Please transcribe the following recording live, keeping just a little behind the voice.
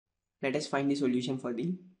Let us find the solution for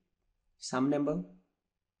the sum number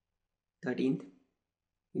 13th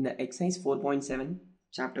in the exercise 4.7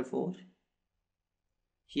 chapter 4.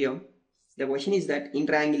 Here the question is that in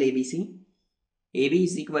triangle ABC, AB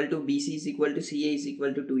is equal to BC is equal to CA is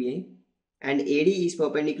equal to 2A and AD is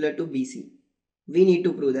perpendicular to BC. We need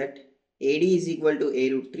to prove that AD is equal to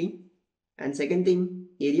A root 3, and second thing,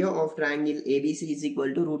 area of triangle ABC is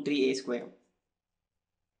equal to root 3A square.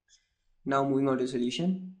 Now moving on to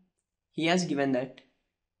solution. He has given that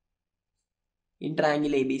in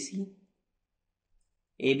triangle ABC,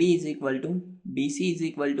 AB is equal to BC is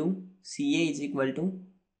equal to CA is equal to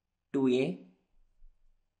 2A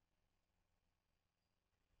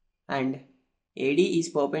and AD is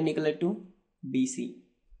perpendicular to BC,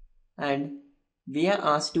 and we are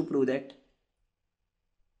asked to prove that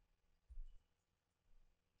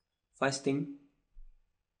first thing,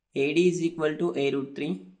 AD is equal to A root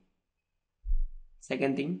 3,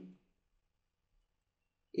 second thing,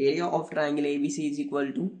 area of triangle ABC is equal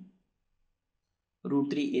to root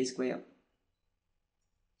 3A square.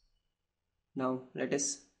 Now let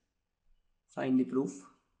us find the proof.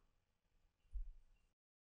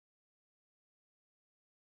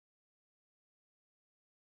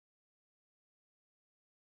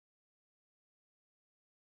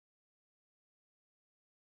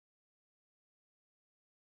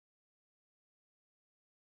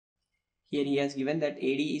 Here he has given that AD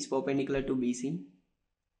is perpendicular to BC.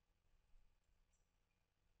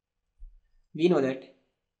 We know that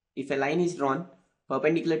if a line is drawn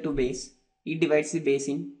perpendicular to base, it divides the base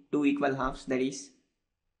in two equal halves, that is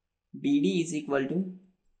BD is equal to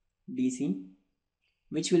BC,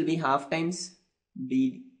 which will be half times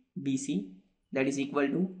BC, that is equal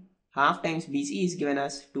to half times BC is given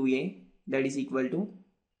as 2A, that is equal to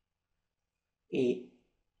A.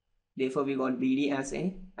 Therefore we got BD as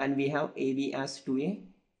A and we have AB as 2A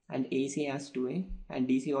and AC as 2A and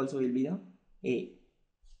DC also will be the A.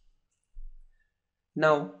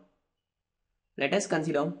 Now let us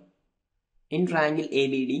consider in triangle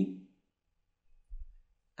ABD,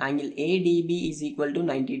 angle ADB is equal to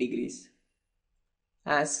 90 degrees.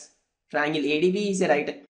 As triangle ADB is a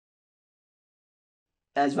right,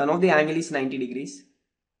 as one of the angle is 90 degrees,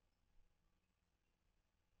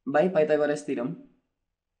 by Pythagoras theorem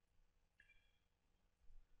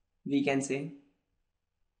we can say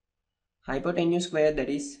hypotenuse square, that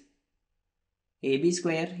is AB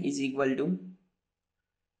square, is equal to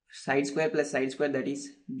side square plus side square, that is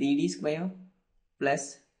BD square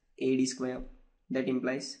plus AD square. That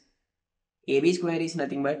implies AB square is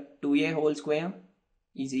nothing but 2A whole square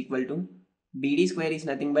is equal to BD square is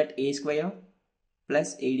nothing but A square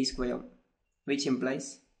plus AD square, which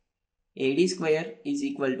implies AD square is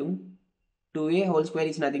equal to 2A whole square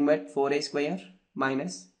is nothing but 4A square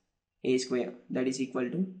minus A square, that is equal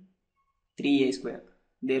to 3A square.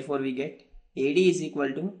 Therefore we get AD is equal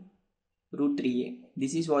to root 3A.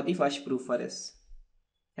 This is what the first proof for us.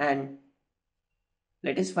 And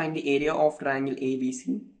let us find the area of triangle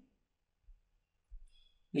ABC,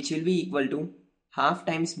 which will be equal to half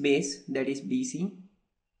times base, that is BC,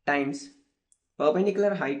 times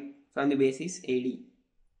perpendicular height from the base is AD,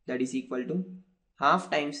 that is equal to half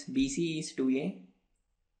times BC is 2A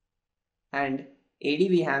and AD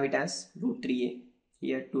we have it as root 3A.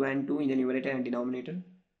 Here 2 and 2 in the numerator and denominator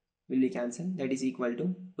will be cancelled, that is equal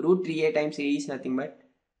to root 3A times A is nothing but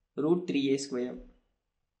root 3A square.